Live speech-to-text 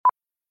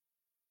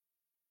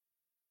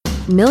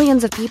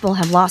Millions of people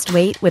have lost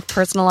weight with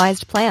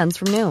personalized plans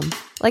from Noom.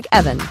 Like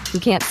Evan, who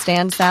can't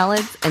stand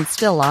salads and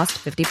still lost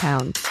 50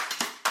 pounds.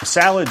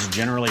 Salads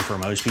generally for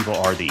most people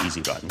are the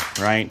easy button,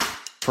 right?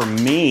 For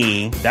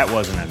me, that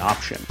wasn't an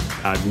option.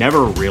 I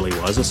never really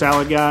was a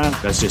salad guy.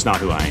 That's just not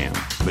who I am.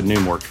 But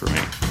Noom worked for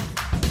me.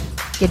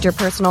 Get your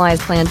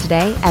personalized plan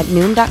today at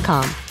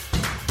Noom.com.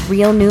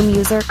 Real Noom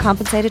user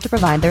compensated to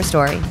provide their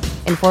story.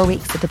 In 4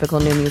 weeks, the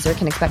typical Noom user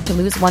can expect to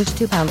lose 1 to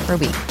 2 pounds per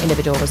week.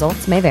 Individual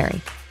results may vary.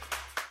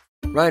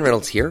 Ryan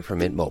Reynolds here from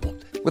Mint Mobile.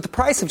 With the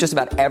price of just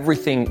about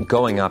everything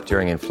going up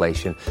during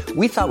inflation,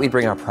 we thought we'd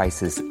bring our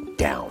prices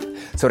down.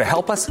 So to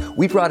help us,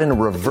 we brought in a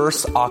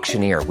reverse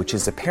auctioneer, which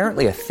is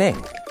apparently a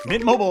thing.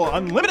 Mint Mobile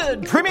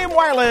Unlimited Premium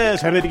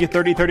Wireless. How to get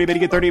 30, 30, bit to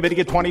get 30, bit to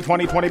get 20,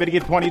 20, 20, bit to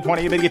get 20,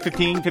 20, bit to get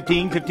 15,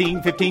 15,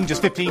 15, 15,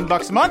 just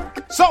 $15 a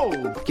month?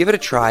 Sold! Give it a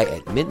try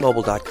at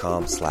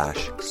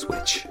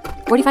mintmobile.com/switch.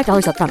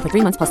 $45 up front for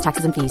 3 months plus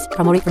taxes and fees.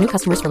 Promo rate for new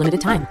customers for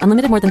limited time.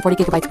 Unlimited more than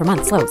 40 gigabytes per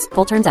month. Slows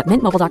full terms at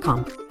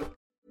mintmobile.com.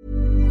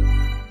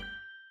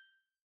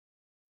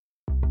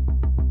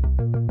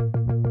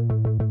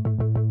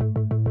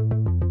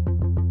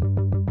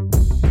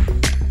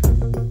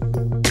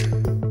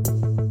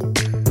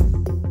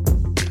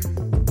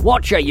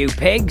 Watch you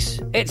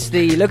pigs! It's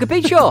the Look at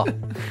Pete Show.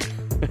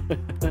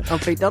 I'm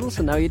Pete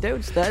Donaldson. How you doing?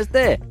 It's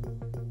Thursday.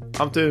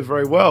 I'm doing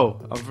very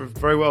well. I'm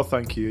very well,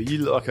 thank you. You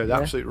look like an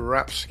absolute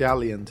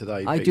rapscallion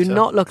today, I Peter. do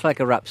not look like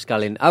a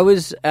rapscallion. I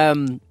was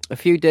a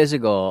few days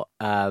ago.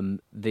 There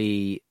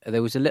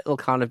was a little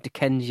kind of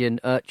Dickensian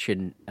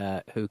urchin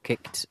who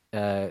kicked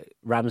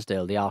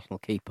Ramsdale, the Arsenal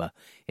keeper,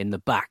 in the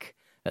back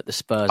at the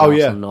Spurs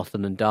Arsenal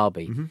Northern and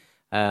Derby. Mm-hmm.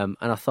 And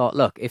I thought,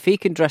 look, if he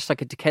can dress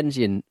like a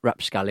Dickensian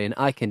rapscallion,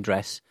 I can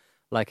dress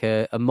like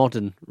a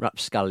modern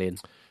rapscallion.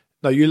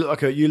 No, you look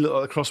like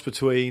a cross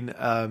between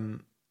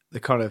the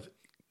kind of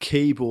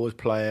keyboard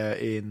player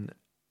in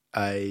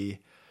a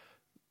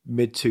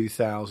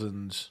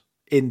mid-2000s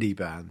indie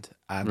band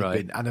and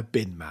a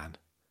bin man.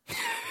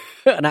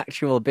 An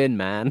actual bin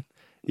man.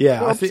 Yeah,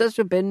 You're obsessed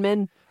with bin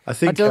men. I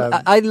think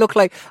I look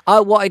like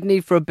what I'd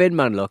need for a bin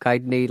man look.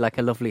 I'd need like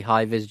a lovely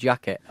high-vis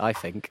jacket. I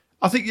think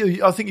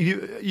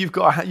you've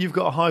got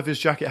a high-vis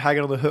jacket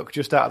hanging on the hook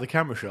just out of the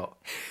camera shot,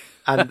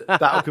 and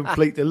that'll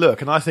complete the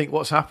look. And I think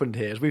what's happened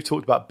here is we've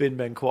talked about bin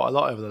men quite a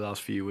lot over the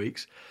last few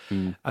weeks,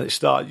 and you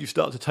start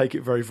to take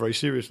it very, very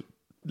seriously.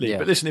 Yeah.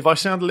 But listen, if I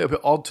sound a little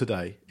bit odd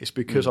today, it's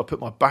because I put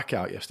my back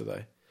out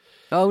yesterday.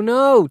 Oh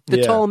no,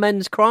 the tall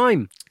men's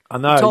crime. I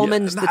know. The tall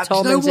men's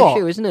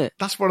issue, isn't it?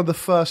 That's one of the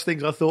first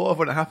things I thought of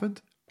when it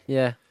happened.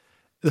 Yeah.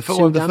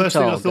 One of the first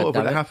things I thought of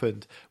when it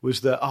happened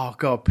was that, oh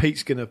God,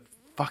 Pete's going to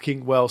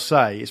fucking well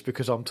say it's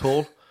because I'm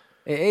tall.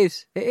 It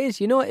is.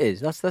 You know it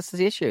is. That's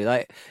the issue.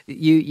 Like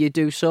you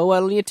do so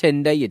well on your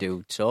Tinder, you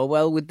do so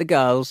well with the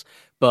girls,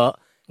 but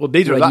when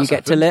you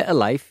get to later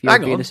life, you'll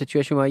be in a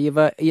situation where you've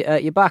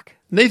your back.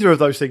 Neither of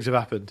those things have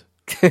happened.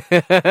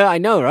 I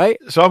know, right?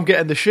 So I'm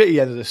getting the shitty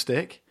end of the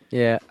stick.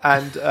 Yeah.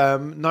 And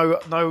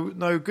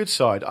no good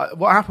side.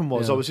 What happened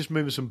was I was just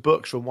moving some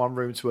books from one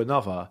room to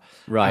another.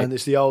 Right. And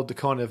it's the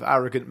kind of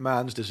arrogant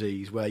man's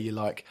disease where you're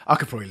like, I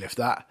could probably lift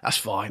that. That's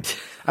fine.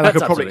 And I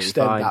could probably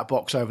extend that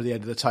box over the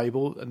end of the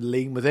table and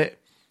lean with it.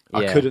 Yeah.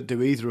 I couldn't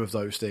do either of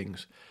those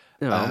things.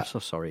 No, I'm so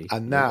sorry.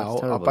 And now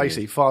I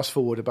basically fast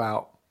forward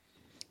about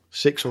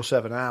 6 or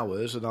 7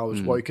 hours and I was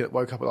woke up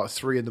at like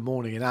 3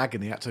 a.m. in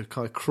agony. I had to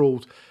kind of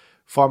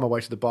find my way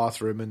to the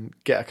bathroom and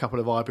get a couple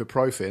of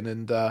ibuprofen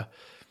and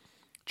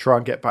try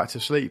and get back to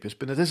sleep. It's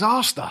been a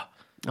disaster.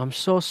 I'm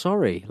so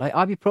sorry. Like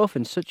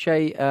ibuprofen's such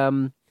a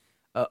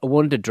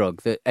wonder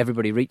drug that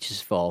everybody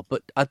reaches for,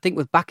 but I think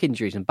with back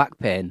injuries and back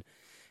pain,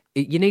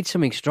 you need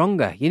something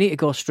stronger. You need to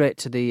go straight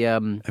to the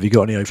Have you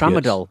got any opiates?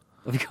 tramadol?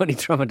 Have you got any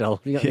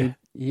tramadol? You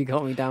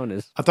got any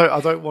downers? I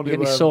don't want to.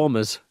 Any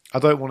somas? I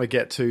don't want to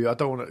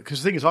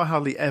because the thing is, I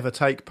hardly ever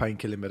take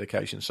painkilling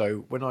medication.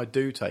 So when I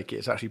do take it,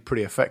 it's actually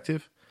pretty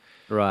effective.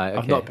 Right.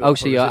 Okay.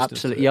 So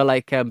you're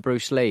like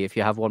Bruce Lee. If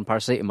you have one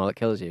paracetamol, it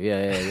kills you.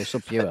 Yeah. You're so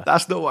pure.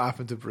 That's not what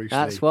happened to Bruce Lee.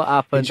 That's what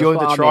happened. He joined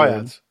the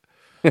triad.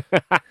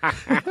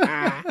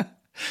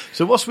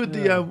 So what's with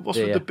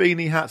the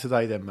beanie hat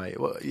today, then, mate?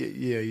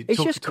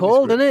 It's just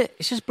cold, isn't it?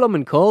 It's just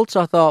blooming cold.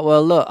 So I thought,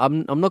 well, look,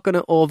 I'm not going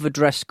to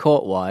overdress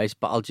coat wise,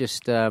 but I'll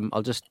just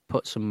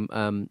put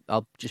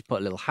I'll just put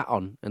a little hat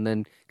on, and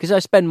then because I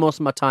spend most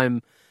of my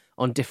time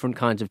on different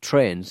kinds of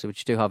trains,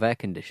 which do have air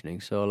conditioning.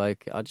 So,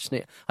 like, I just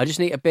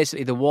need to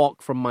basically the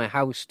walk from my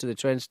house to the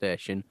train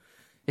station.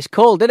 It's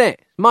cold, isn't it?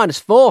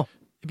 -4.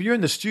 But you're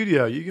in the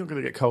studio. You're not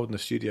going to get cold in the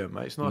studio,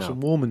 mate. It's nice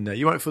and warm in there.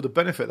 You won't feel the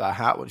benefit of that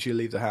hat once you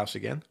leave the house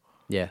again.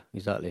 Yeah,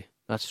 exactly.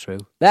 That's true.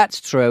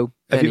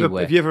 Have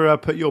you ever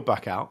put your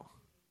back out?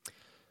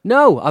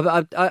 No,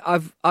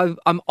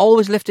 I'm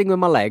always lifting with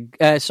my leg.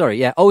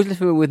 Always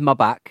lifting with my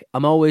back.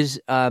 I'm always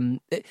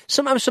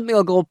sometimes something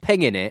will go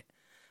ping in it.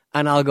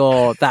 And I'll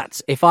go,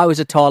 if I was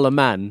a taller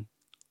man,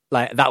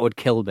 like that would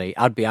kill me.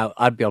 I'd be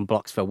on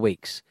blocks for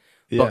weeks.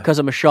 Yeah. But because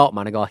I'm a short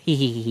man, I go,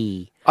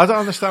 hee. I don't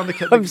understand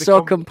I'm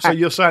so compact. So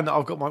you're saying that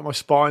I've got my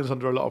spine's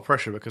under a lot of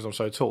pressure because I'm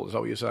so tall. Is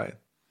that what you're saying?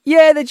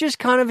 Yeah, they're just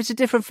kind of, it's a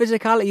different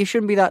physicality. You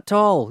shouldn't be that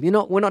tall.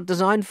 We're not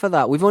designed for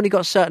that. We've only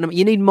got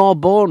you need more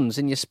bones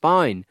in your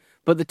spine.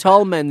 But the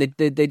tall men,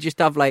 they just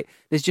have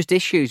there's just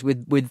issues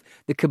with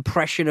the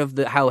compression of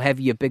how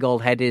heavy your big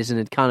old head is, and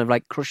it kind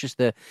of crushes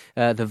the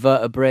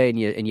vertebrae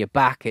in your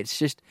back.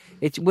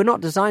 We're not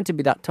designed to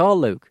be that tall,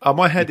 Luke.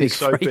 My head is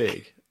so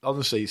big.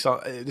 Honestly,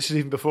 this is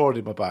even before I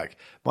did my back.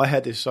 My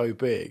head is so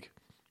big.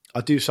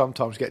 I do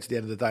sometimes get to the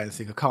end of the day and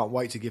think I can't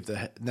wait to give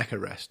the neck a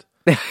rest.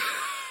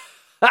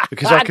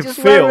 Because I can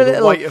feel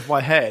the weight of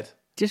my head.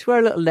 Just wear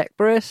a little neck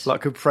brace,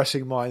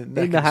 compressing my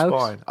neck and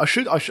spine.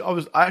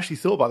 I actually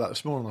thought about that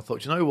this morning. I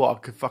thought, you know what, I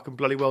could fucking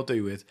bloody well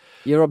do with.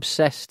 You're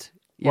obsessed.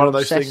 One of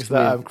those things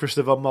that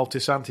Christopher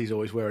Moltisanti's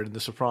always wearing in The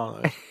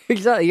Sopranos.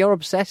 Exactly, you're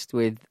obsessed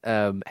with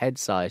head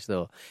size,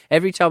 though.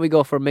 Every time we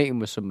go for a meeting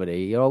with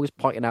somebody, you're always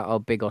pointing out how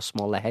big or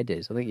small their head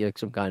is. I think you're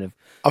some kind of.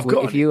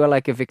 If you were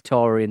like a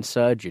Victorian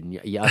surgeon,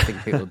 I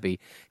think people would be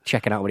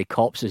checking out how many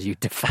corpses you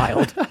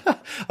defiled.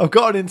 I've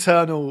got an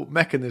internal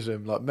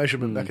mechanism,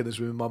 measurement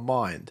mechanism in my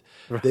mind.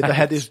 Right. If the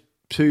head is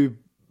too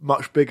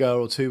much bigger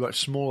or too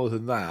much smaller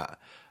than that,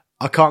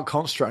 I can't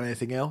concentrate on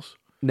anything else.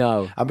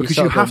 No. And because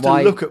you have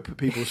to look at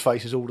people's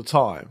faces all the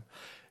time,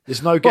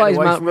 there's no getting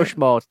away from from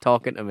Rushmore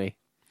talking to me?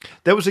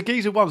 There was a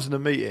geezer once in a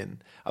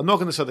meeting. I'm not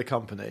going to say the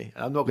company.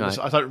 I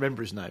don't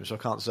remember his name, so I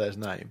can't say his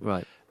name.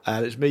 Right.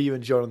 And it's me, you,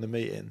 and John in the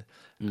meeting.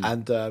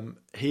 And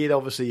he had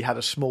obviously had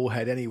a small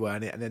head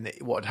anyway. And then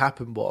what had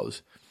happened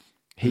was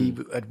he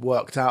had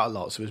worked out a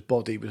lot, so his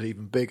body was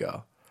even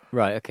bigger.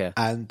 Right, okay.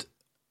 And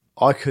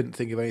I couldn't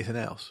think of anything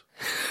else.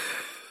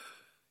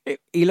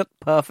 He looked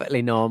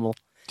perfectly normal.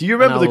 Do you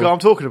remember the guy I'm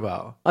talking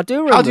about? I do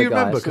remember. How do you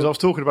remember? Because I was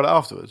talking about it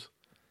afterwards.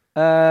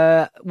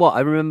 What? I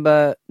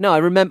remember. No, I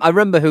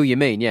remember who you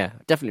mean. Yeah,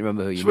 definitely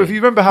remember who you mean. If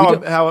you remember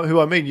who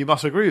I mean, you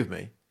must agree with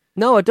me.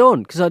 No, I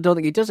don't, because I don't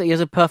think he does it. He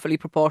has a perfectly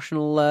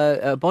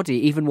proportional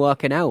body, even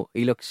working out.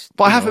 He looks.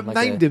 But I haven't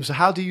named him, so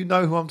how do you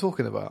know who I'm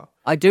talking about?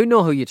 I do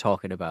know who you're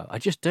talking about. I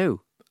just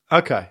do.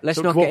 Okay, let's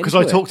not get into it. Because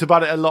I talked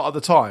about it a lot of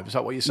the time. Is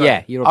that what you're saying?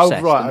 Yeah, you're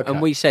obsessed. Oh, right. Okay.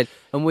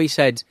 And we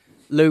said,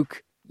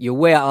 Luke, you're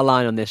way out of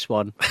line on this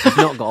one. He's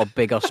not got a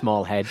big or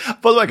small head.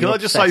 By the way, can I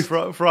just say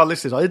for our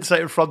listeners, I didn't say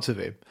it in front of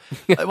him.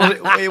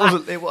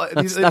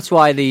 That's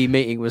why the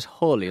meeting was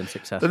wholly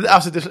unsuccessful. They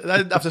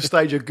didn't have to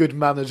stage a good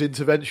manners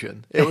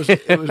intervention. It was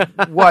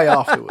way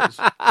afterwards.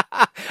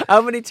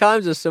 How many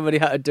times has somebody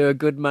had to do a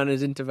good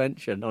manners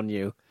intervention on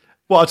you?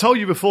 Well, I told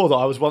you before that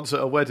I was once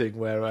at a wedding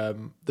where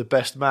the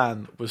best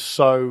man was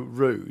so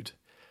rude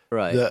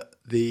that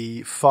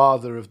the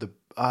father of the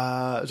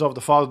it was either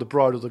the father of the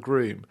bride or the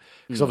groom,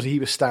 because obviously he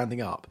was standing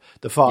up.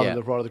 The father of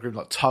the bride or the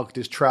groom tugged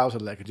his trouser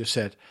leg and just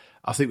said,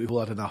 "I think we've all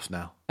had enough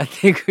now. I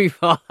think we've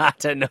all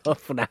had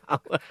enough now."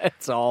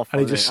 It's awful.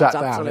 And he just sat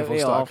down and everyone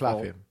started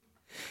clapping.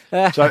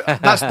 So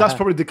that's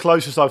probably the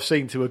closest I've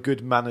seen to a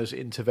good manners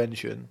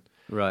intervention.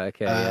 Right,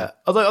 okay, yeah.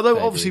 Although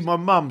obviously my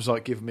mum's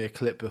given me a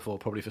clip before,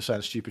 probably for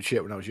saying stupid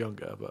shit when I was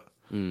younger. But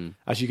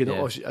as you can,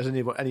 as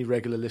any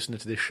regular listener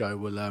to this show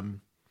will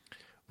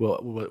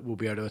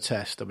be able to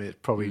attest. I mean, it's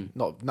probably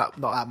not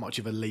that much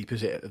of a leap,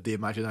 is it, of the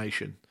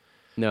imagination?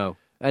 No.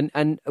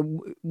 And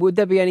would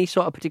there be any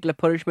sort of particular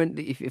punishment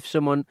if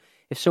someone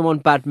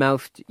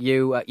badmouthed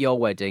you at your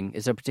wedding?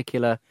 Is there a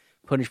particular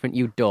punishment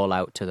you dole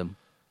out to them?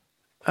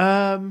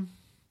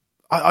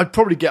 I'd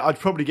probably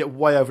get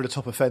way over the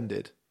top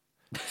offended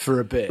for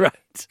a bit, right?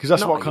 Because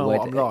that's what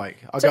I'm like.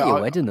 It's at your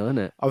wedding, though, isn't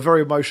it? I'm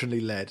very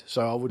emotionally led,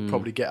 so I would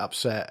probably get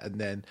upset,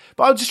 and then.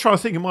 But I was just trying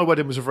to think. My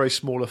wedding was a very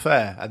small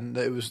affair, and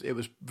it was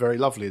very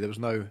lovely. There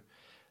were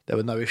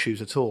no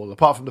issues at all,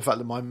 apart from the fact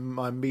that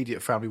my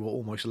immediate family were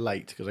almost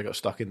late because they got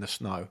stuck in the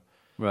snow.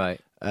 Right.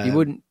 You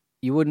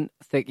wouldn't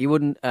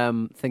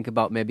think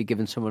about maybe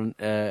giving someone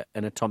an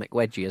atomic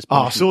wedgie as punishment.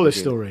 Oh, I saw this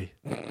story.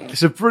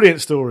 It's a brilliant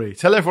story.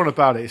 Tell everyone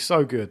about it. It's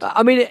so good.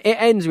 I mean, it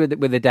ends with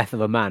the death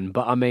of a man,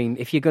 but I mean,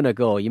 if you're going to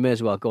go, you may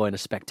as well go in a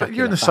spectacular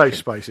You're in a fashion. safe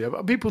space here.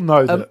 People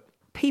know that.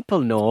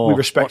 People know we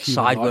respect what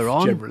side we're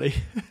on. Generally.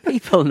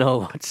 People know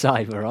what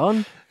side we're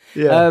on.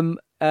 Yeah.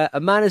 A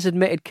man has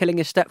admitted killing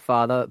his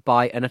stepfather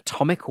by an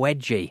atomic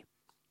wedgie.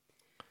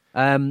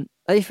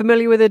 Are you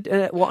familiar with it?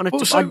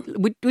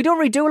 We don't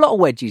really do a lot of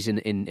wedgies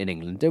in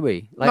England, do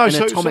we?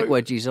 Atomic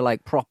wedgies are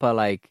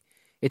proper,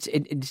 it's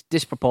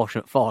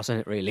disproportionate force,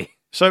 isn't it, really?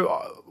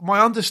 So my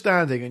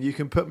understanding, and you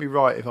can put me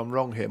right if I'm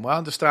wrong here, my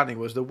understanding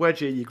was the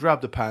wedgie, you grab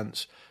the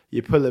pants,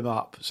 you pull them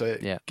up, so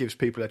it gives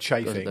people a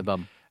chafing. Goes the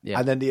bum. Yeah.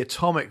 And then the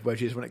atomic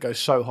wedgie is when it goes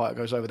so high it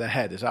goes over their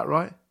head. Is that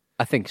right?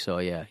 I think so,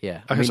 yeah.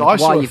 Okay, so I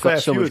saw a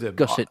fair few of them.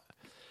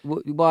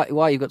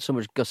 Why you've got so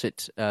much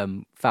gusset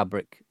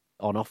fabric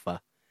on offer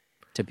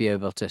to be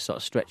able to sort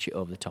of stretch it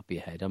over the top of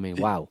your head. I mean,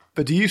 wow.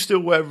 But do you still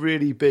wear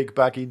really big,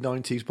 baggy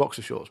 90s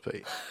boxer shorts,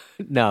 Pete?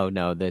 No,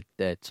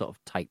 they're sort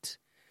of tight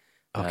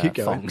keep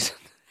going. thongs.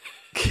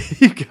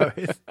 Keep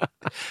going.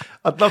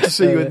 I'd love to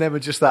see you in them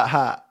with just that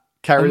hat.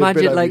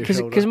 Imagine,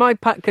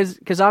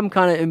 because I'm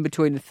kind of in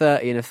between a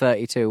 30 and a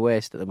 32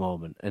 waist at the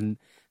moment, and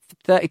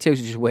 32s are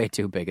just way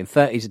too big and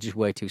 30s are just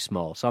way too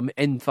small. So I'm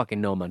in fucking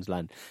no man's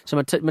land. So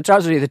my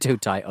trousers are either too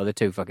tight or they're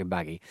too fucking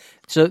baggy.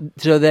 So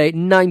they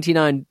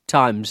 99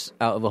 times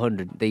out of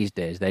 100 these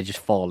days, they're just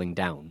falling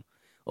down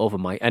over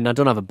my... And I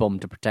don't have a bum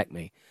to protect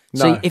me.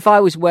 No. So if I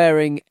was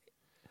wearing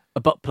a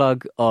butt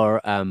plug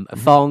or a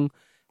thong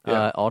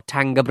or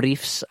tanga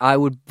briefs, I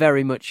would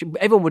very much...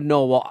 Everyone would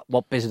know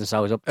what business I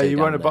was up to. Are you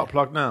wearing a there. butt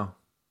plug now?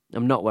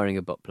 I'm not wearing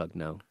a butt plug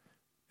now.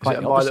 Is it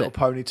a My Little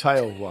Pony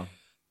tail one?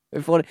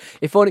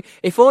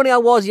 If only I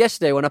was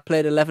yesterday when I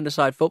played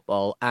 11-a-side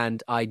football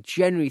and I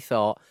generally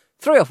thought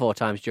 3 or 4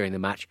 times during the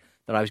match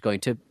that I was going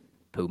to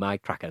poo my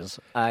crackers.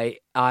 I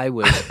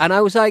was, and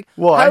I was like,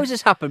 why? How has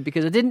this happened?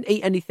 Because I didn't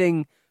eat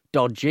anything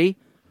dodgy.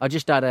 I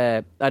just had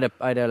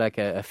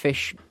a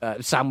fish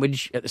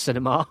sandwich at the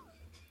cinema.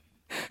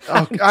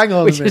 Oh, hang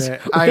on a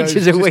minute. Which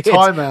is a weird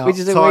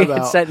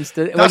sentence.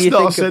 That's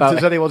not a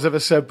sentence anyone's ever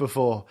said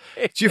before.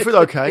 Do you feel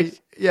okay?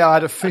 Yeah, I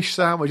had a fish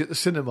sandwich at the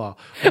cinema.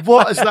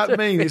 What does that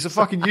mean? It's a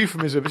fucking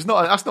euphemism. That's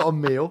not a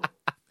meal.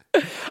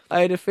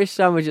 I had a fish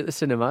sandwich at the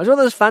cinema. It was one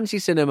of those fancy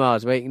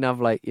cinemas where you can have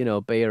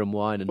beer and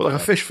wine and like a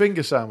fish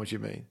finger sandwich, you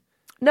mean?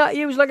 No,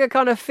 it was like a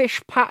kind of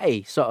fish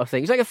patty sort of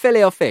thing. It's like a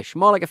fillet o fish,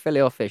 more like a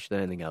fillet o fish than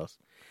anything else.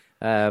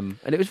 And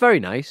it was very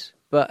nice,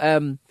 but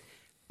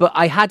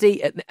I had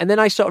eaten, and then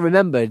I sort of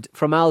remembered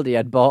from Aldi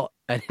I'd bought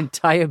an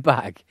entire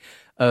bag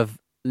of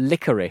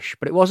licorice,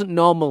 but it wasn't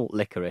normal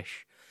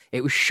licorice.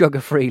 It was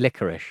sugar-free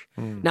licorice.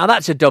 Now,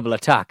 that's a double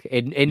attack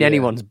in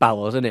anyone's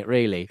bowels, isn't it,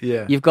 really?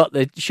 Yeah. You've got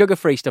the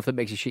sugar-free stuff that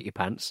makes you shit your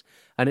pants,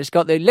 and it's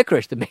got the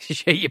licorice that makes you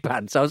shit your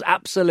pants. I was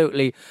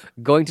absolutely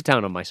going to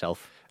town on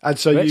myself. And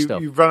so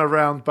you run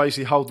around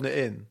basically holding it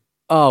in?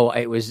 Oh,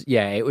 it was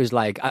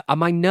like, I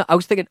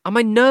was thinking, am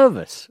I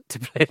nervous to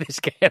play this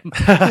game?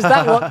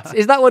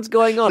 Is that what's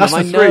going on? That's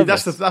am the I three.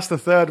 nervous? That's the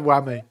third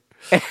whammy.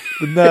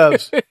 The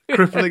nerves,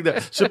 crippling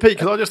nerves. So, Pete,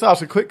 can I just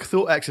ask a quick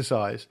thought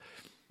exercise?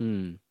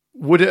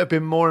 Would it have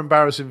been more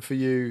embarrassing for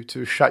you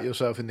to shat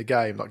yourself in the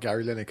game like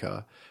Gary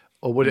Lineker,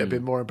 or would it have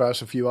been more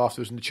embarrassing for you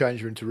afterwards in the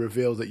change room to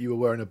reveal that you were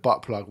wearing a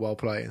butt plug while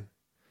playing?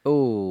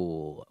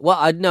 Oh, well,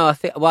 I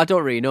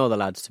don't really know the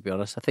lads, to be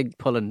honest. I think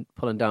pulling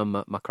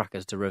down my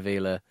crackers to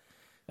reveal a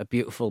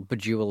beautiful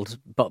bejeweled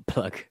butt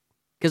plug,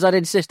 because I'd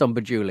insist on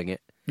bejeweling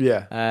it.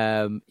 Yeah,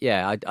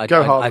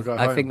 Go hard.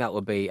 I think that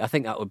would be. I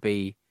think it'd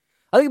be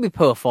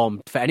poor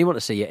form for anyone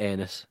to see your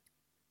anus.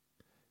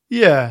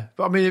 Yeah,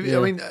 but I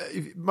mean,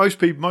 most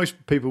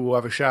people will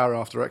have a shower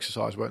after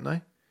exercise, won't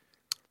they?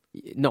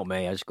 Not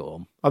me. I just go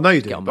home. I know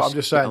you do, but I'm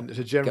just saying it's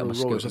a general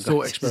rule. It's a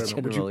thought experiment.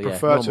 General, would you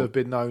prefer to have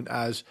been known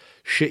as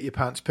shit your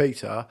pants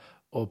Peter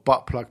or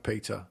butt plug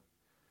Peter?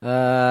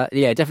 Yeah,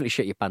 definitely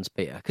shit your pants,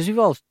 Peter. Because we've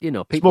all,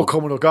 people. It's more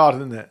common or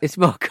garden, isn't it? It's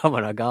more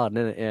common or garden,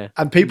 isn't it? Yeah.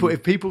 And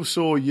if people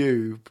saw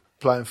you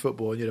playing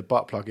football and you had a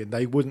butt plug in,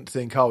 they wouldn't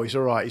think, oh, he's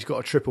all right. He's got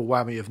a triple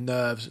whammy of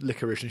nerves,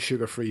 licorice, and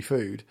sugar-free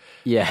food.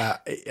 Yeah,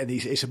 and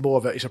it's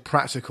a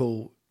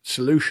practical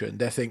solution.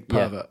 They think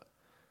pervert.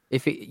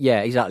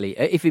 Exactly.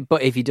 If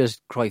he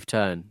does Cruyff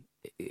turn,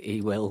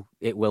 it will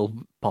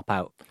pop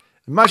out.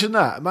 Imagine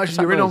that.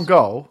 Imagine you're in on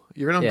goal.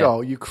 You're in on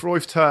goal. You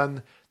Cruyff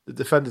turn the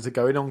defender to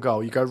go in on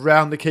goal. You go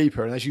round the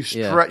keeper, and as you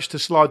stretch to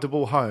slide the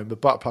ball home, the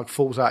butt plug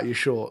falls out of your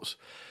shorts.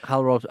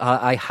 Hal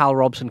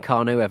Robson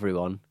Carnu,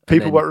 everyone.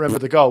 People won't remember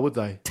the goal, would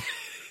they?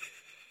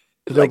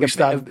 They'll be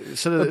standing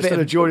instead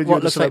of joining you in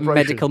the looks like celebration.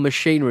 medical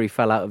machinery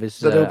fell out of his.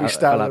 So they'll be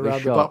standing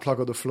around the butt plug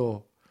on the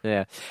floor.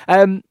 Yeah.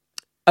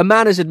 A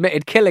man has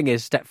admitted killing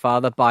his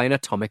stepfather by an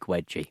atomic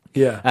wedgie.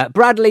 Yeah.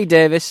 Bradley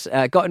Davis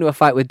got into a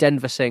fight with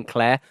Denver St.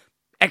 Clair.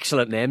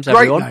 Excellent names,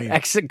 everyone.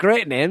 Excellent,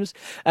 great names.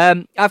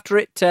 After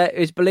it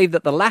is believed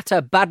that the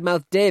latter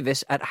badmouthed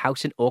Davis at a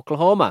house in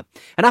Oklahoma.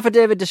 An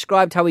affidavit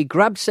described how he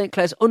grabbed St.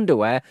 Clair's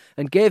underwear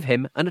and gave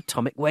him an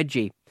atomic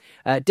wedgie.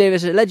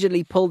 Davis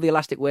allegedly pulled the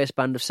elastic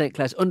waistband of St.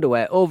 Clair's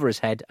underwear over his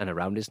head and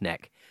around his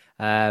neck.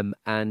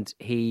 And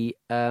he...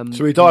 so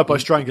he died by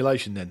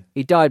strangulation then?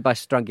 He died by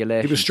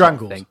strangulation. He was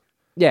strangled?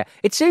 Yeah.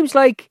 It seems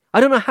like...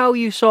 I don't know how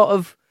you sort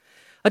of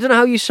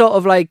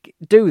like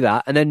do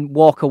that and then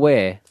walk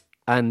away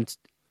and...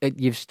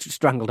 You've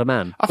strangled a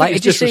man. I think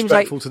it's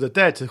disrespectful to the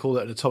dead to call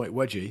it an atomic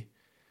wedgie.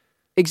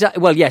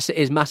 Exactly. Well, yes, it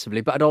is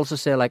massively, but I'd also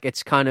say like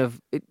it's kind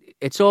of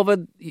it's over.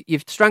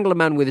 You've strangled a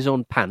man with his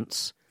own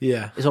pants.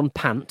 Yeah, his own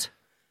pant,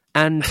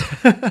 and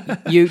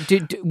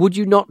would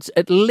you not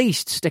at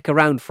least stick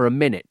around for a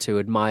minute to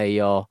admire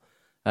your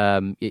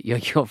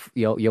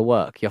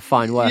work, your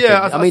fine work?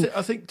 Yeah,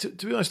 I think to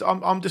be honest,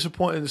 I'm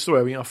disappointed in the story.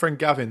 I mean, our friend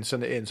Gavin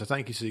sent it in, so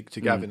thank you to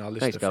Gavin, our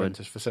listener friend,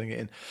 for sending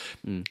it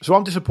in. So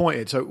I'm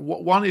disappointed. So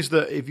one is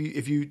that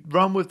if you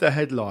run with the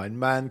headline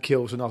 "Man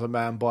kills another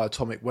man by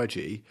atomic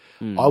wedgie,"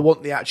 I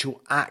want the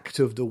actual act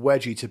of the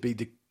wedgie to be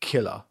the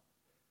killer.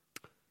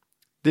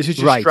 This is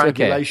just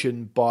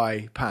strangulation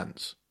by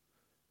pants.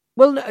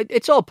 Well,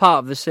 it's all part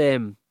of the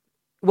same.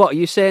 What are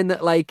you saying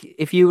that like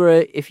if you were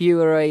a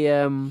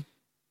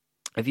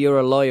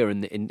lawyer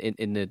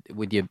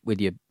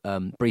with your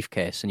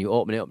briefcase and you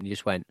open it up and you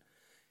just went,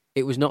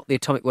 it was not the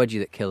atomic wedgie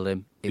that killed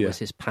him, it was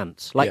his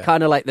pants. Like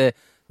kind of like the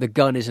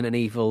gun isn't an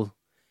evil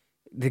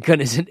The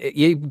gun isn't.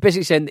 You're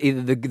basically saying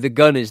either the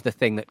gun is the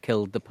thing that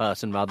killed the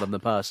person rather than the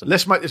person.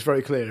 Let's make this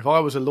very clear. If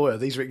I was a lawyer,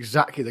 these are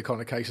exactly the kind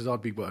of cases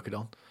I'd be working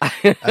on.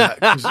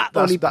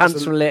 Only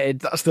pants-related.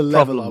 That's the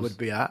level problems. I would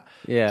be at.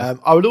 Yeah.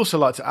 I would also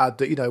like to add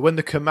that when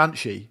the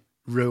Comanche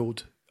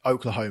ruled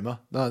Oklahoma,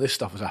 none of this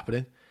stuff was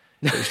happening.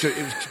 It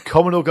was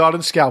Commodore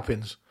Garden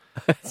scalpings.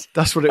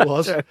 That's what it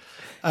was.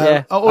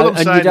 Yeah. All I'm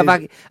saying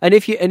is,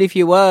 if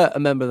you were a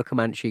member of the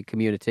Comanche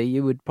community,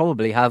 you would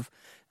probably have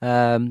I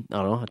don't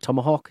know, a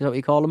tomahawk, is that what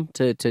you call them?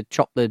 To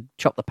chop the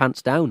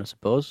pants down, I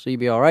suppose. So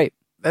you'd be all right.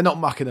 they're not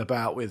mucking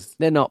about with.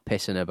 They're not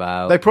pissing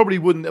about. They probably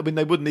wouldn't. I mean,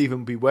 they wouldn't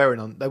even be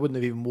wearing. They wouldn't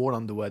have even worn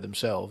underwear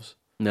themselves.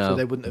 No, so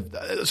they wouldn't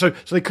have. So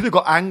they could have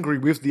got angry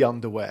with the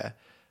underwear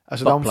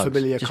as an butt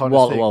unfamiliar plugs. kind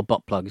Just of thing. wall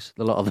butt plugs.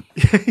 A lot of them.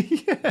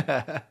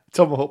 Yeah,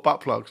 tomahawk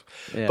butt plugs.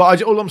 Yeah.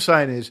 But all I'm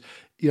saying is,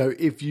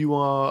 if you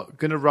are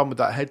going to run with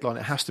that headline,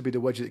 it has to be the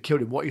wedgie that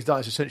killed him. What he's done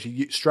is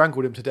essentially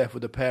strangled him to death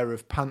with a pair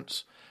of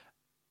pants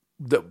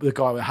that the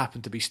guy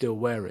happened to be still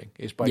wearing.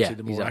 Is basically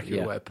the more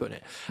accurate way of putting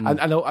it. And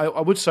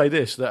I would say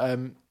this,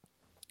 that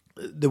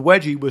the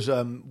wedgie was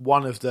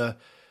one of the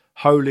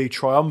holy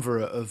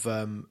triumvirate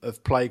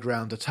of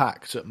playground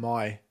attacks at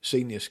my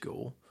senior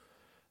school,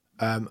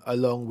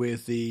 along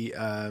with the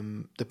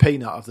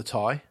peanut of the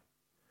tie.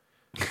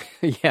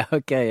 Yeah,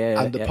 okay,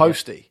 and the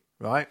postie,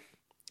 right?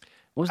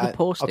 What was the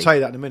postie? I'll tell you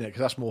that in a minute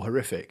because that's more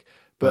horrific.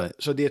 But right.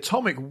 So the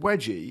atomic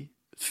wedgie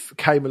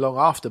came along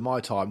after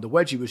my time. The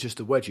wedgie was just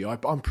a wedgie.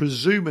 I'm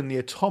presuming the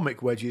atomic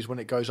wedgie is when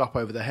it goes up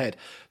over the head.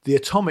 The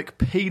atomic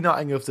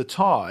peanutting of the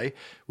tie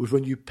was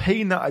when you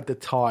peanutted the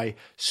tie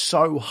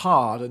so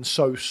hard and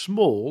so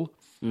small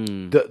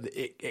that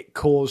it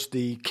caused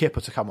the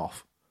kipper to come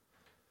off.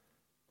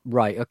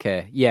 Right,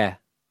 okay. Yeah.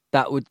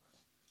 That would...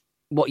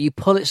 What, you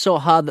pull it so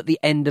hard that the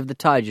end of the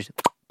tie just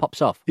pops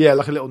off? Yeah,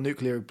 like a little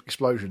nuclear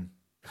explosion.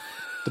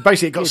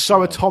 Basically, it got so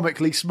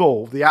atomically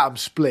small, the atom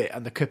split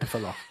and the kipper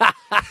fell off.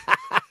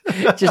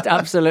 Just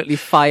absolutely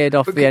fired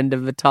off the end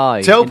of the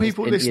tie. Tell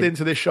people listening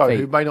to this show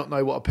who may not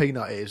know what a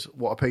peanut is,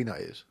 what a peanut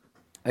is.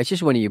 It's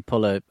just when you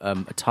pull a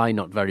tie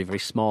knot very, very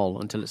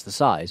small until it's the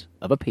size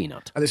of a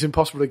peanut. And it's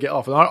impossible to get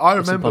off. And I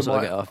remember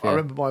I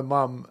remember my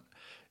mum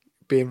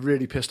being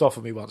really pissed off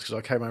at me once because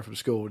I came home from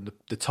school and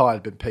the tie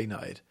had been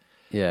peanutted.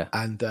 Yeah.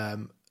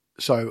 And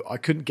so I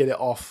couldn't get it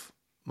off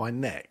my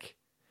neck.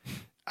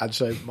 And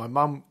so my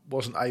mum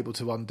wasn't able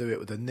to undo it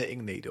with a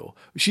knitting needle.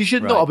 She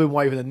should not have been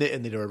waving a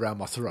knitting needle around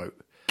my throat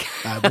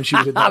when she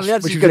was in that. I mean,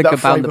 that's going to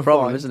compound the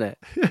problem, isn't it?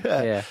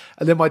 Yeah.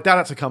 And then my dad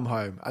had to come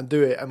home and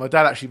do it. And my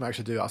dad actually managed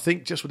to do it, I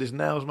think just with his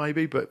nails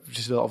maybe, but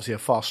just obviously a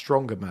far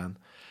stronger man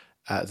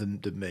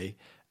than me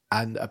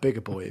and a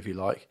bigger boy, if you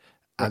like.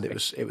 And it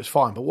was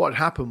fine. But what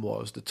had happened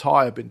was the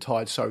tie had been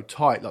tied so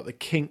tight, like the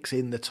kinks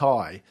in the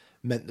tie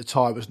meant the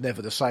tie was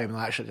never the same, and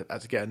I actually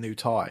had to get a new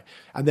tie.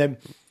 And then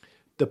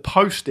the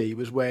postie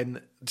was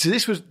when... So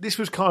this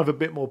was kind of a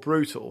bit more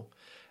brutal,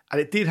 and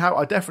it did have...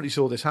 I definitely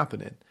saw this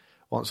happening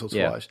once or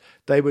twice. Yeah.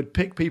 They would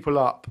pick people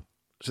up,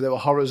 so they were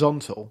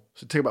horizontal,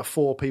 so it took about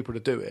 4 people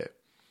to do it.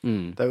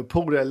 They would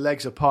pull their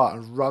legs apart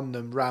and ram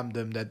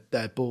them,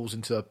 their balls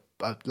into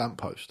a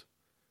lamppost.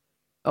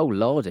 Oh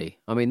lordy!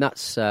 I mean that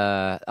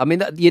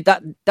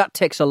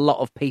takes a lot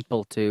of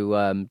people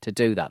to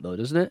do that, though,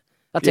 doesn't it?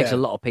 That takes a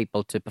lot of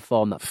people to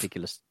perform that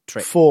particular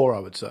trick. 4, I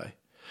would say.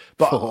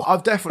 But 4.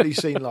 I've definitely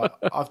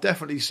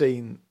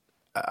seen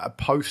a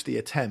postie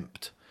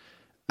attempt,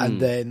 and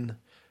then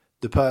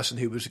the person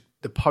who was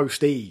the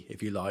postee,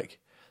 if you like,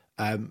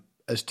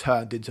 has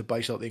turned into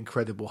basically like the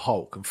Incredible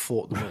Hulk and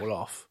fought them all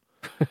off.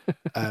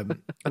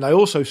 And I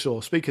also saw,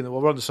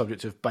 we're on the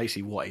subject of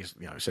basically what is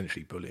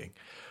essentially bullying.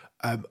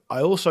 I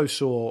also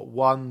saw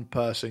one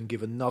person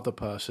give another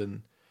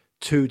person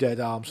 2 dead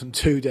arms and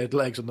 2 dead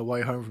legs on the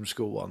way home from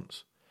school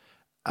once.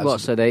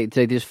 So they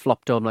just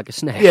flopped on like a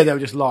snake? Yeah, they were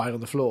just lying on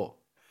the floor,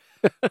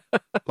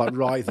 like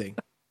writhing.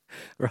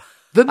 Right.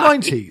 The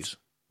 90s.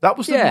 That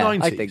was the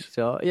 90s. I think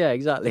so. Yeah,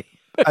 exactly.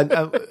 And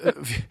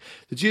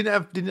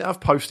didn't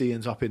have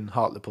post-Ians up in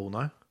Hartlepool,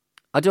 no?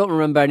 I don't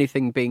remember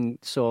anything being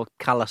so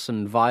callous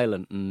and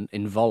violent and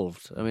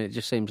involved. I mean, it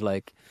just seems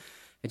like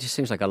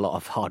a lot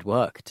of hard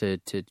work to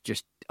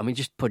just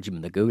put them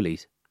in the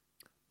ghoulies.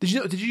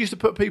 Did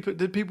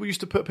people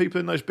used to put people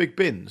in those big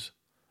bins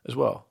as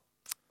well?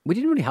 We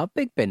didn't really have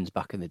big bins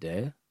back in the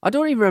day. I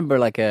don't even remember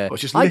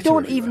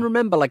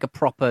remember like a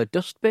proper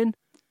dustbin.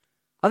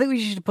 I think we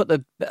used to put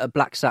the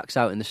black sacks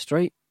out in the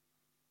street.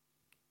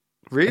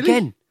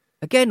 Really?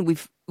 Again,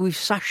 we've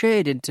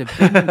sashayed into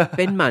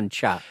bin man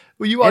chat.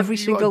 Well, every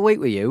single week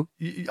with you.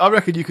 I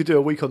reckon you could do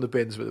a week on the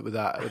bins with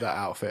that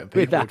outfit, and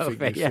people would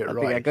think you fit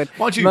right. I could.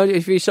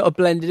 If you sort of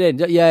blended in,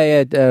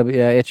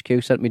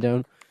 HQ sent me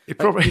down. You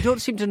don't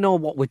seem to know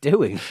what we're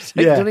doing.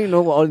 You don't even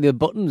know what all the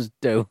buttons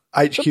do.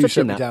 HQ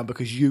sent me down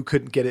because you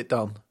couldn't get it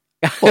done.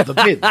 What, the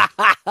bin?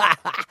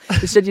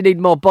 They said you need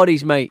more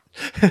bodies, mate.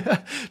 Do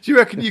you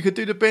reckon you could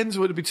do the bins,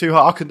 or would it be too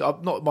hard?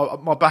 I'm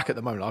not my back at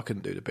the moment. I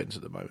couldn't do the bins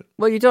at the moment.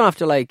 Well, you don't have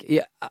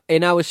to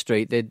in our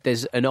street.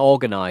 There's an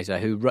organizer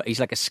he's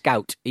like a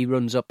scout. He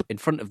runs up in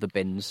front of the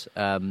bins,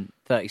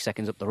 30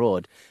 seconds up the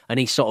road, and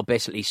he sort of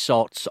basically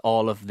sorts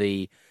all of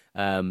the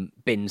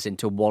bins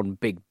into one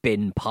big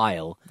bin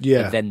pile.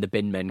 Yeah. And then the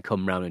bin men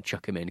come round and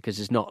chuck them in, because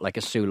it's not like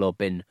a Sulo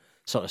bin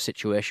sort of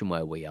situation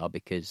where we are,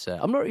 because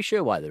I'm not really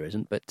sure why there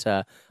isn't, but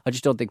I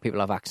just don't think people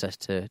have access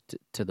to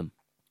them.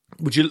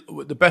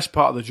 The best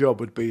part of the job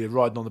would be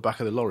riding on the back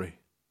of the lorry?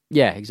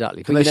 Yeah,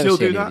 exactly. Can but they you never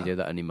still see do anybody that? do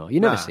that anymore. You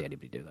never see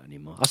anybody do that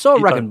anymore. I saw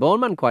a Rag and Bone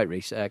man quite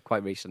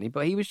recently,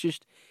 but he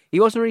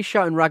wasn't really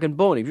shouting Rag and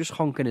Bone. He was just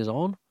honking his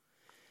horn.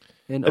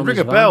 They ring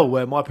a bell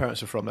where my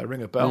parents are from. They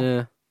ring a bell.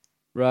 Yeah,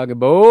 Rag and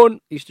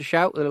Bone used to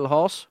shout, the little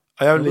horse.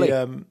 I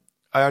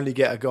only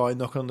get a guy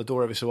knocking on the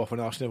door every so often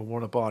asking if I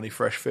want to buy any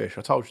fresh fish.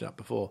 I told you that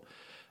before.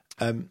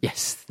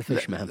 Yes, the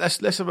fish man.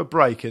 Let's have a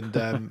break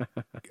and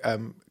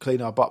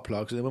clean our butt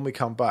plugs, and then when we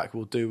come back,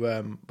 we'll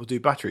do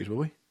batteries, will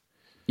we?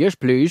 Yes,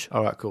 please.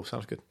 All right, cool.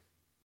 Sounds good.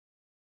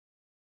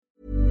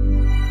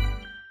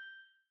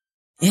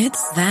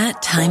 It's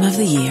that time of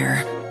the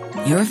year.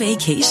 Your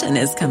vacation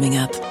is coming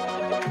up.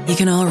 You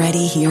can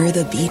already hear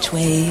the beach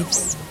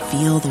waves,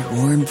 feel the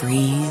warm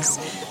breeze,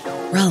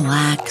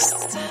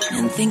 relax,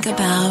 and think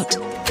about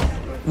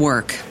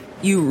work.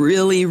 You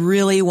really,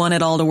 really want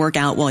it all to work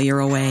out while you're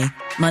away.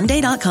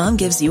 Monday.com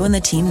gives you and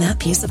the team that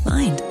peace of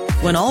mind.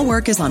 When all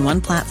work is on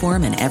one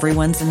platform and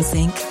everyone's in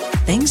sync,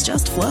 things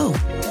just flow.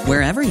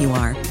 Wherever you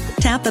are,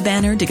 tap the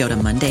banner to go to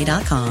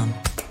Monday.com.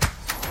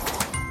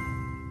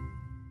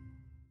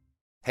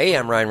 Hey,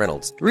 I'm Ryan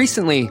Reynolds.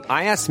 Recently,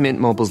 I asked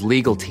Mint Mobile's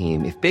legal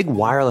team if big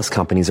wireless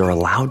companies are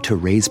allowed to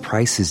raise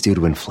prices due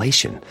to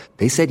inflation.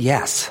 They said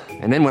yes.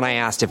 And then when I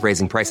asked if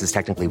raising prices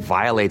technically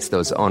violates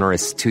those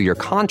onerous 2-year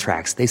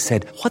contracts, they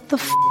said, "What the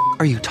f***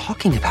 are you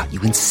talking about,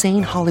 you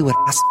insane Hollywood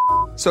ass?"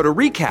 So to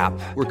recap,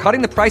 we're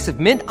cutting the price of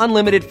Mint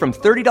Unlimited from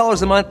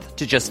 $30 a month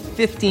to just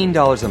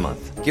 $15 a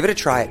month. Give it a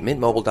try at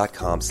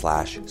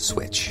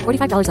mintmobile.com/switch.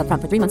 $45 up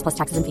front for 3 months plus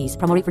taxes and fees.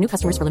 Promo rate for new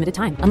customers for limited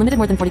time. Unlimited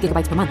more than 40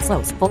 gigabytes per month.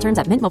 Slows full terms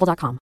at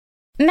mintmobile.com.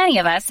 Many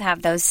of us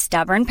have those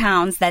stubborn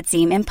pounds that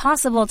seem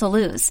impossible to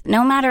lose,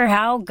 no matter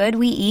how good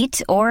we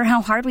eat or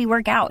how hard we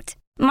work out.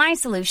 My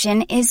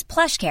solution is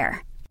PlushCare.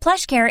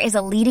 PlushCare is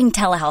a leading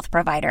telehealth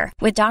provider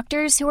with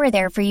doctors who are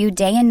there for you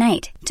day and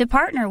night to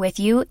partner with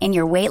you in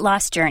your weight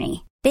loss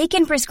journey. They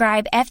can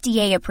prescribe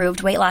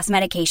FDA-approved weight loss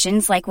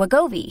medications like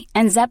Wegovy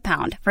and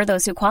Zepbound for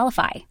those who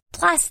qualify.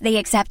 Plus, they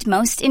accept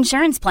most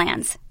insurance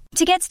plans.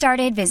 To get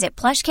started, visit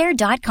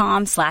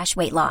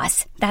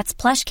plushcare.com/weightloss. That's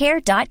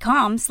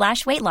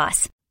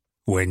plushcare.com/weightloss.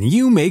 When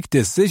you make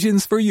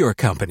decisions for your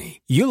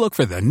company, you look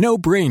for the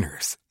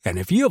no-brainers. And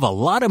if you have a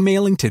lot of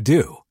mailing to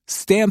do,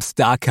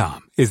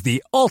 Stamps.com is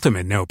the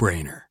ultimate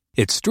no-brainer.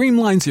 It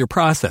streamlines your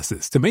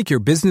processes to make your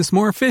business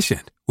more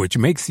efficient, which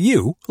makes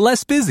you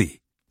less busy.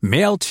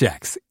 Mail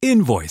checks,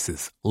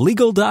 invoices,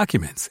 legal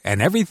documents,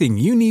 and everything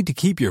you need to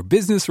keep your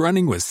business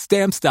running with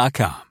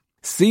Stamps.com.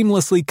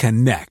 Seamlessly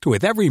connect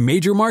with every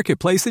major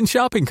marketplace and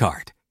shopping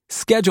cart.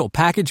 Schedule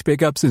package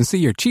pickups and see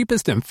your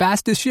cheapest and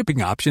fastest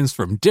shipping options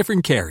from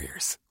different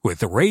carriers,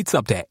 with rates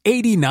up to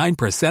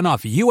 89%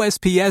 off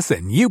USPS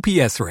and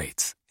UPS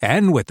rates.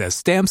 And with the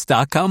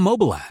Stamps.com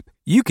mobile app,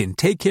 you can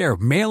take care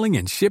of mailing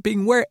and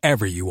shipping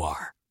wherever you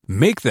are.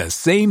 Make the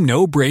same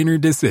no-brainer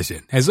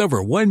decision as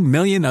over 1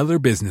 million other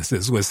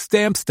businesses with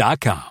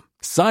Stamps.com.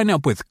 Sign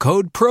up with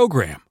code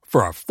PROGRAM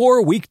for a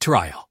 4-week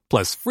trial,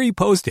 plus free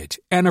postage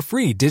and a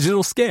free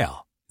digital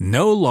scale.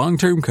 No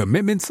long-term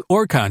commitments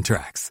or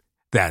contracts.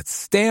 That's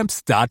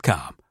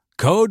Stamps.com.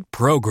 Code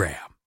PROGRAM.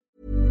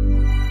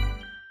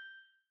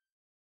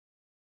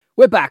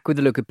 We're back with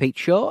the Luke and Pete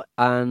Show,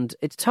 and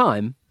it's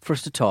time for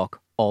us to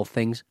talk all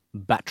things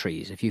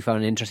batteries. If you found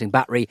an interesting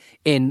battery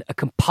in a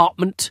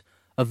compartment,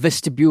 a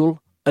vestibule,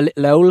 a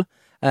little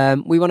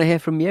hole, we want to hear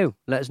from you.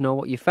 Let us know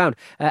what you found.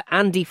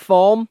 Andy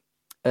Form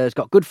has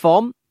got good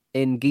form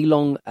in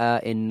Geelong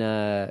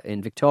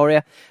in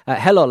Victoria.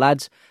 Hello,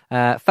 lads.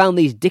 Found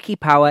these Dickie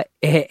Power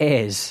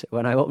AAs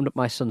when I opened up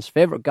my son's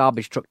favourite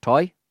garbage truck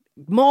toy.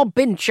 More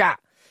bin chat.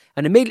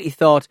 And immediately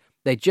thought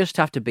they just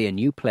have to be a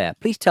new player.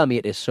 Please tell me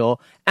it is so.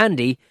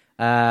 Andy,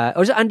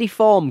 or is it Andy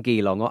Form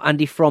Geelong or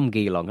Andy from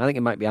Geelong? I think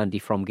it might be Andy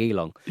from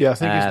Geelong. Yeah, I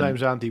think his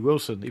name's Andy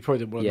Wilson. He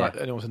probably didn't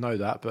want anyone to know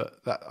that, but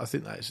I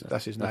think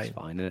that's his name. That's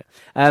fine, isn't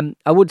it?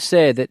 I would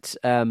say that,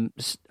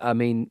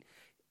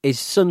 his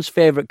son's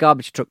favourite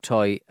garbage truck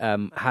toy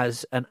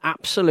has an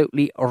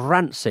absolutely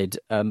rancid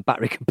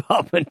battery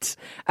compartment.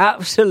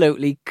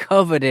 Absolutely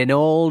covered in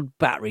old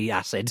battery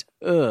acid.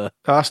 Ugh.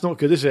 That's not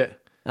good, is it?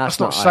 That's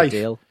not safe.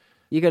 Ideal.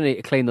 You're going to need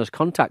to clean those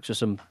contacts with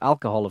some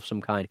alcohol of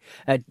some kind.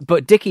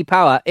 But Dickie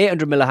Power,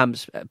 800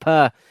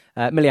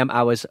 milliamp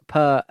hours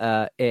per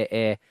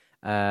AA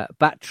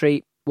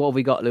battery. What have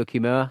we got, Luke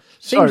Moore?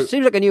 Seems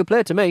like a new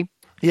player to me.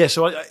 Yeah,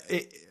 so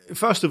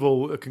first of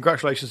all,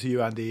 congratulations to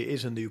you, Andy. It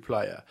is a new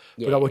player.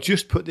 Yeah. But I would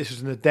just put this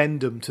as an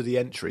addendum to the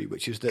entry,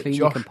 which is that Clean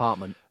your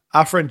compartment.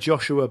 Our friend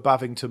Joshua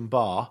Bavington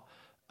Barr,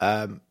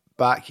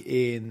 back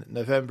in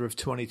November of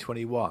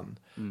 2021,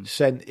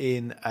 sent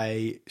in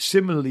a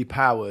similarly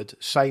powered,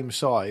 same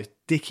size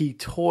Dicky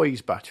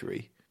Toys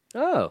battery.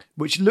 Oh.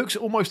 Which looks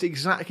almost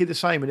exactly the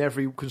same in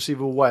every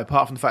conceivable way,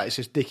 apart from the fact it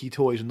says Dicky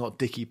Toys and not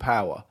Dicky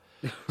Power.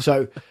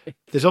 So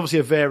there's obviously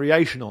a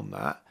variation on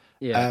that.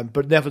 Yeah.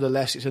 But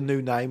nevertheless, it's a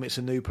new name, it's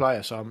a new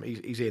player, so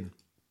he's in.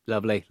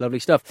 Lovely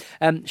stuff.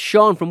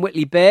 Sean from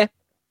Whitley Bay.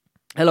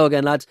 Hello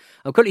again, lads.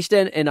 I'm currently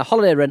staying in a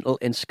holiday rental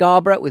in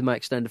Scarborough with my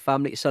extended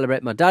family to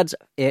celebrate my dad's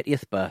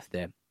 80th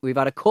birthday. We've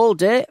had a cold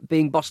day,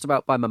 being bossed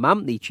about by my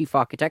mum, the chief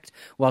architect,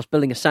 whilst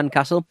building a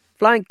sandcastle,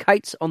 flying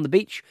kites on the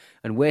beach,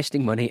 and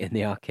wasting money in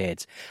the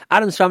arcades.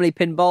 Adam's family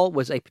pinball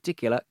was a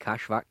particular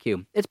cash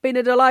vacuum. It's been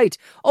a delight.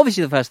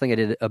 Obviously, the first thing I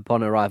did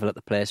upon arrival at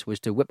the place was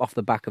to whip off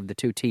the back of the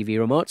 2 TV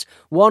remotes.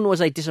 One was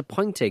a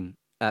disappointing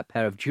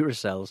pair of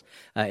Duracells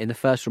in the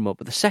first remote,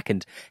 but the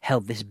second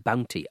held this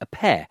bounty, a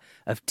pair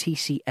of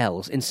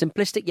TCLs in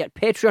simplistic yet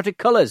patriotic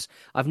colours.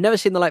 I've never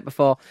seen the like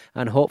before,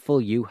 and hopeful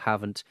you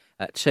haven't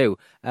too.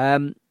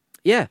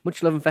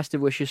 Much love and festive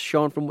wishes,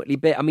 Sean from Whitley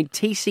Bay. I mean,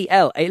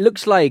 TCL, it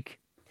looks like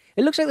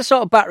the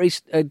sort of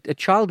batteries a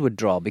child would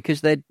draw, because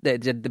they're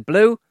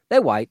blue,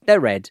 they're white, they're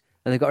red,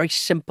 and they've got a very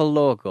simple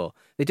logo.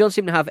 They don't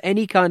seem to have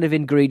any kind of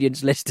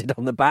ingredients listed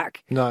on the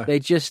back. No. They're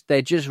just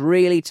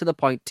really to the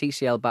point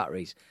TCL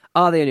batteries.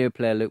 Are they a new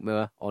player, Luke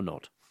Moore, or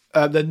not?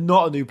 They're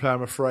not a new player,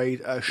 I'm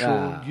afraid.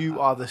 Sean, you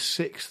are the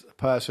 6th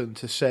person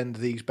to send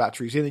these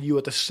batteries in, and you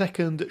are the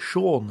second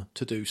Sean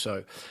to do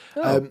so.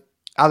 Oh.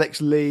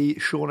 Alex Lee,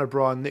 Sean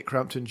O'Brien, Nick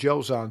Crampton,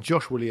 Joel Zahn,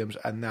 Josh Williams,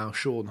 and now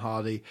Sean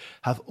Hardy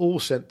have all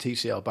sent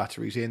TCL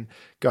batteries in,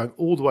 going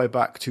all the way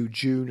back to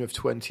June of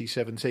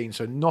 2017.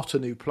 So not a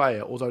new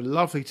player, although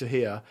lovely to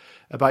hear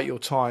about your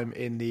time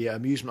in the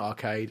amusement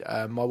arcade.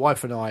 My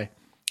wife and I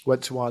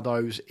went to one of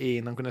those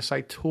in, I'm going to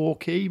say,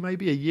 Torquay,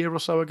 maybe a year or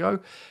so ago.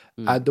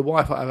 And the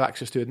wife I have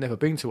access to had never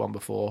been to one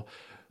before.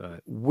 Right.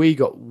 We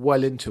got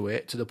well into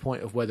it to the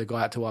point of where the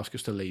guy had to ask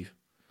us to leave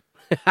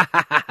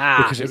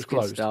because it was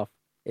closed.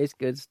 It's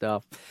good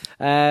stuff.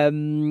 All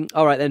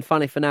right, then,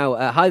 finally for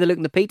now. Hi there, Luke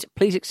and the Pete.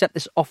 Please accept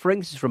this offering.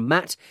 This is from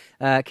Matt.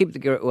 Keep up the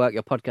gear at work.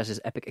 Your podcast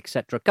is epic,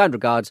 etc. Kind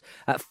regards.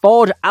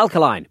 Ford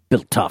Alkaline.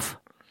 Built tough.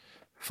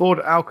 Ford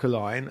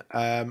Alkaline,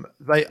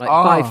 they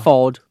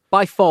are...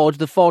 By Ford,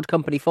 the Ford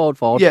company, Ford.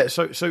 Yeah,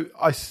 so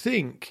I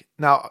think...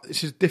 Now,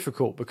 this is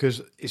difficult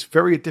because it's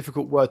very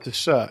difficult word to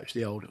search,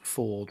 the old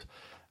Ford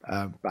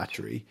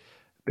battery,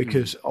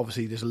 because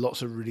obviously there's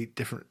lots of really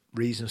different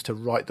reasons to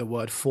write the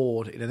word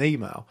Ford in an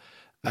email.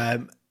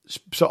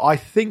 So I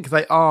think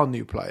they are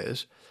new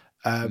players,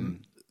 the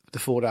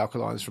Ford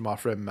Alkalines from our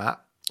friend Matt.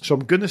 So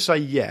I'm going to say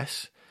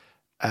yes,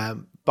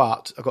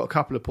 but I've got a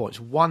couple of points.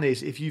 One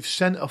is, if you've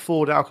sent a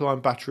Ford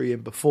Alkaline battery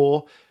in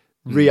before,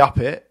 re-up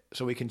it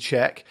so we can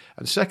check.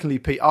 And secondly,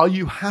 Pete, are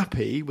you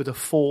happy with a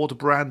Ford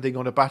branding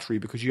on a battery?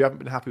 Because you haven't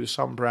been happy with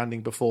some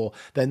branding before.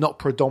 They're not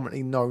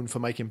predominantly known for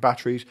making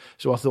batteries,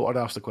 so I thought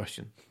I'd ask the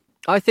question.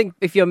 I think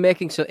if you're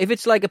making if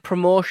it's like a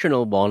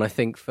promotional one, I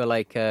think for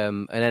like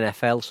an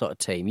NFL sort of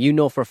team, you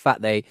know for a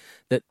fact that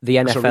the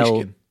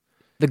NFL,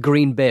 the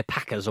Green Bay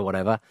Packers or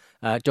whatever,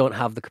 don't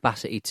have the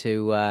capacity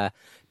to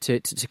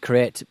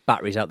create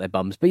batteries out their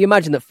bums. But you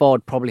imagine that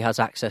Ford probably has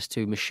access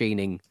to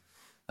machines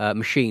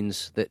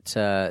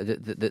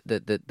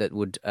that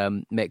would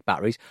make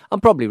batteries.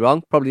 I'm probably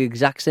wrong. Probably the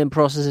exact same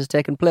process has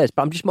taken place.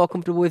 But I'm just more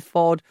comfortable with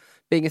Ford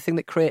being a thing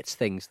that creates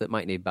things that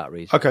might need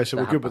batteries. Okay, so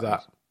we're good with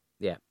that.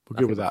 Yeah, we're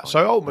good with that.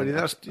 So ultimately,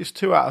 that's just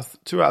 2 out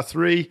of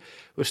 3.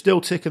 We're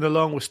still ticking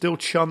along. We're still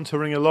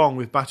chuntering along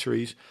with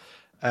batteries.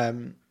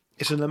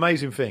 It's an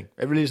amazing thing.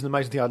 It really is an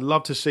amazing thing. I'd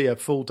love to see a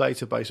full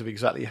database of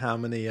exactly how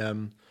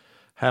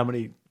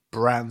many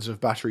brands of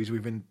batteries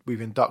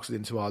we've inducted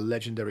into our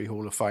legendary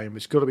Hall of Fame.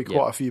 It's got to be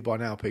quite a few by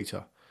now,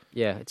 Peter.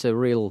 Yeah, it's a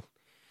real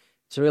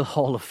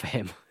Hall of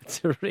Fame. It's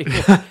a real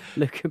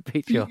look at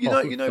Peter.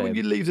 You know when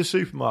you leave the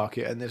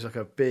supermarket and there's like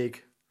a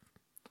big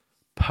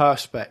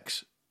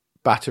Perspex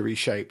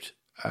battery-shaped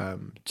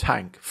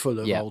tank full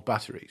of old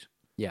batteries.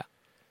 Yeah.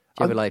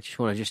 Do you ever just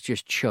want to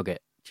just chug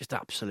it? Just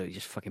absolutely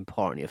just fucking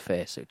pour it in your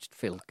face. It just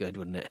feels good,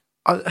 wouldn't it?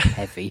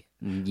 Heavy,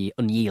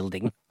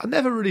 unyielding. I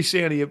never really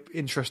see any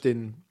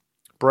interesting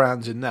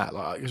brands in that,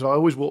 because I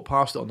always walk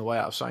past it on the way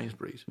out of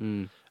Sainsbury's.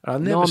 And I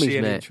never see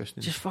any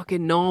interesting. Just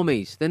fucking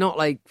normies. They're not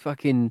like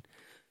fucking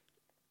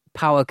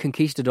power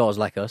conquistadors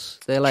like us.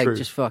 They're like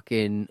just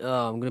fucking.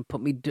 Oh, I'm gonna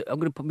put me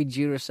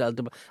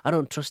Duracell. I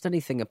don't trust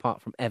anything apart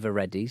from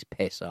Ever-Ready's.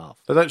 Piss off.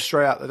 They don't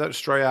stray out. They don't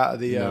stray out of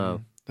the.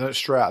 They don't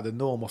stray out of the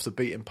norm, off the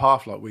beaten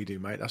path like we do,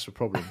 mate. That's the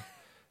problem.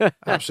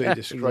 Absolutely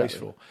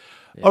disgraceful. Exactly.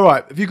 Yeah. All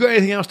right. Have you got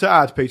anything else to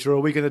add, Peter, or are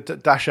we going to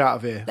dash out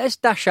of here? Let's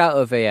dash out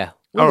of here.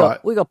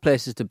 We got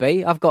places to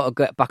be. I've got to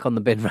get back on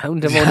the bin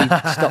round. I've only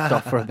stopped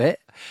off for a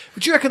bit.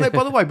 But do you reckon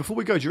by the way, before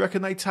we go, do you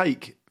reckon they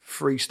take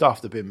free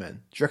stuff, the bin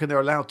men? Do you reckon they're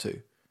allowed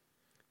to?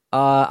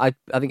 I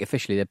think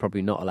officially they're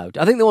probably not allowed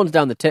to. I think the ones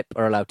down the tip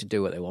are allowed to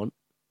do what they want.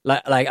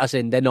 Like as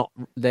in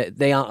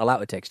they aren't allowed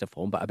to take stuff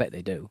home, but I bet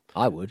they do.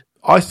 I would.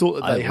 I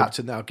thought that they had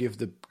to now give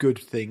the good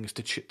things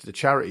to the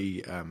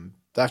charity.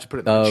 They have to put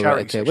it in the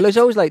charity section. Well,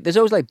 there's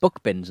always like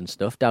book bins and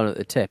stuff down at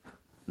the tip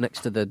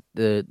next to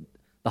the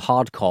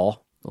hardcore.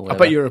 I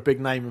bet you're a big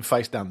name and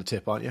face down the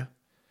tip, aren't you?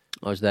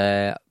 I was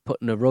there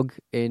putting a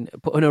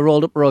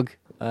rolled up rug,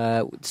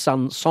 with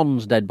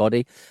Son's dead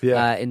body,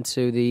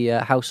 into the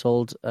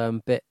household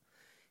bit.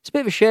 It's a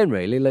bit of a shame,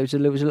 really. There was a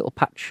little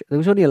patch. There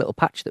was only a little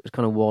patch that was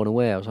kind of worn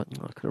away. I was like,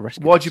 I could have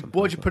rescued. Why'd you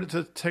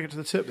take it to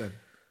the tip then?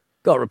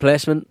 Got a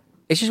replacement.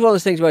 It's just one of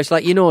those things where it's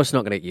like, it's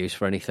not going to get used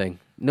for anything.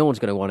 No one's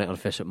going to want it on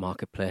Facebook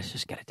Marketplace.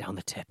 Just get it down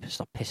the tip.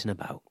 Stop pissing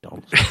about,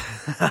 Don.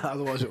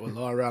 Otherwise, it will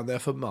lie around there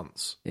for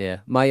months.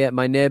 Yeah,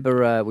 my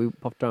neighbour. We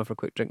popped around for a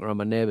quick drink around.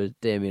 My neighbour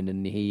Damien,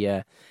 and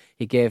he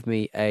gave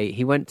me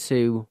he went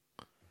to,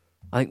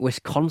 I think,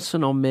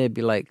 Wisconsin or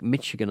maybe like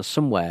Michigan or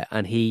somewhere,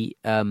 and he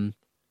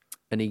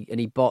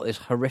bought this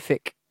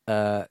horrific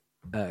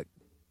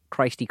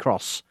Christy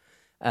cross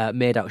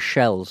made out of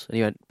shells, and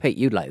he went, Pete,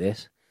 you'd like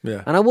this,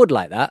 yeah, and I would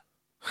like that.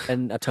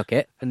 And I took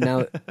it, and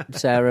now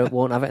Sarah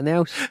won't have it in the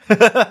house.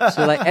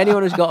 So, like,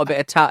 anyone who's got a bit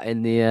of tat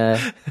in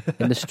the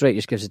street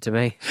just gives it to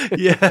me.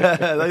 Yeah,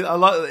 I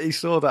like that he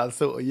saw that and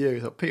thought of you.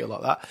 He thought, Peter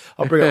like that.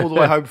 I'll bring it all the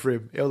way home for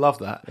him. He'll love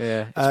that.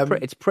 Yeah,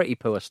 it's pretty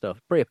poor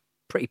stuff. Pretty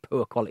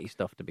poor quality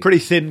stuff to be. Pretty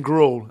thin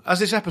gruel, as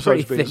this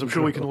episode's been. As I'm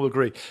sure we can all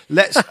agree.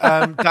 Let's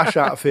dash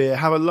out of here.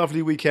 Have a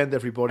lovely weekend,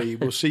 everybody.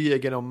 We'll see you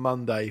again on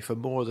Monday for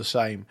more of the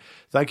same.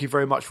 Thank you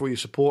very much for your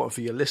support and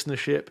for your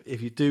listenership.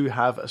 If you do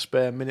have a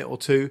spare minute or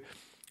two,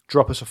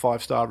 drop us a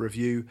 5-star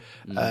review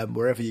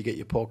wherever you get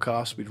your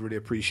podcasts. We'd really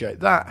appreciate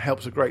that.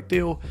 Helps a great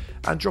deal.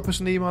 And drop us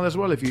an email as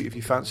well if you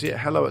fancy it.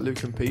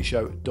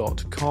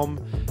 hello@lukeandpshow.com.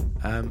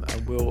 And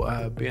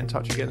we'll be in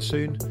touch again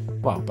soon.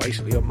 Well,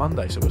 basically on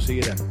Monday. So we'll see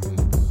you then.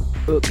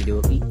 Okie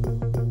dokie.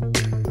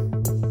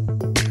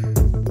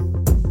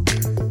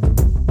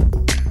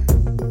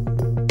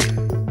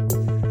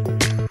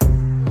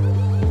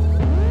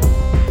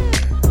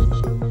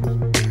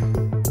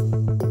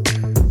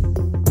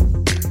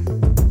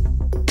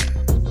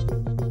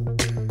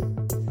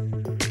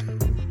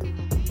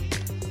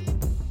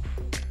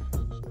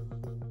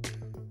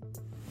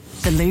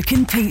 The Luke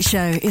and Pete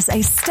Show is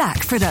a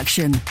Stack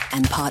production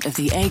and part of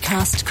the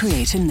Acast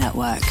Creator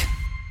Network.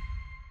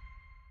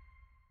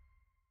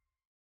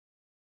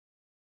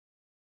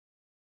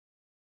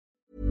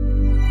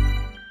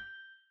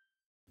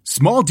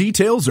 Small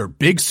details are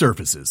big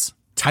surfaces.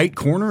 Tight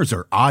corners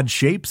are odd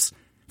shapes.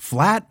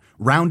 Flat,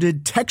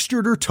 rounded,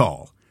 textured, or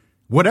tall.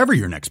 Whatever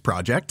your next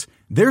project,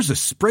 there's a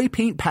spray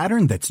paint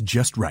pattern that's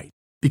just right.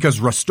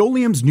 Because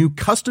Rust-Oleum's new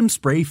Custom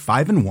Spray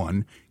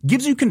 5-in-1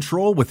 gives you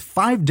control with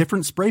 5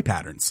 different spray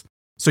patterns.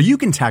 So you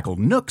can tackle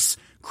nooks,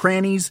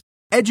 crannies,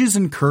 edges,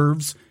 and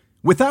curves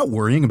without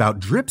worrying about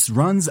drips,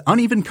 runs,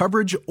 uneven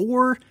coverage,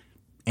 or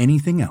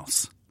anything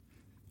else.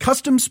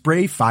 Custom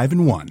Spray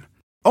 5-in-1.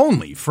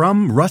 Only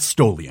from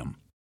Rust-Oleum.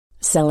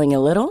 Selling a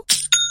little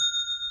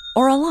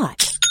or a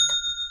lot?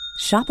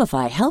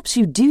 Shopify helps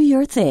you do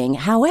your thing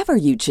however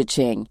you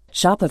cha-ching.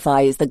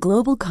 Shopify is the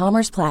global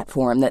commerce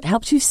platform that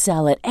helps you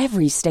sell at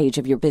every stage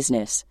of your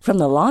business. From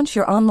the launch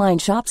your online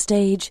shop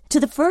stage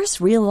to the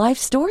first real-life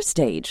store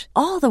stage,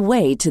 all the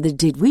way to the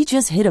did we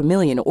just hit a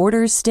million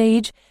orders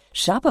stage.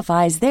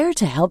 Shopify is there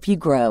to help you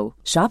grow.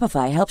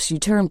 Shopify helps you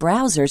turn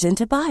browsers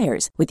into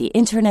buyers with the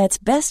internet's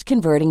best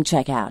converting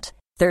checkout.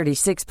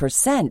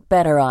 36%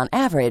 better on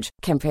average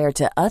compared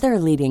to other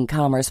leading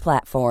commerce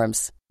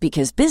platforms.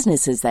 Because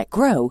businesses that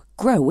grow,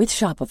 grow with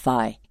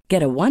Shopify.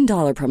 Get a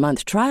 $1 per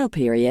month trial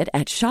period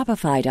at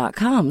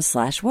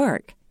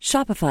shopify.com/work.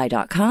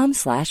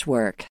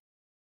 Shopify.com/work.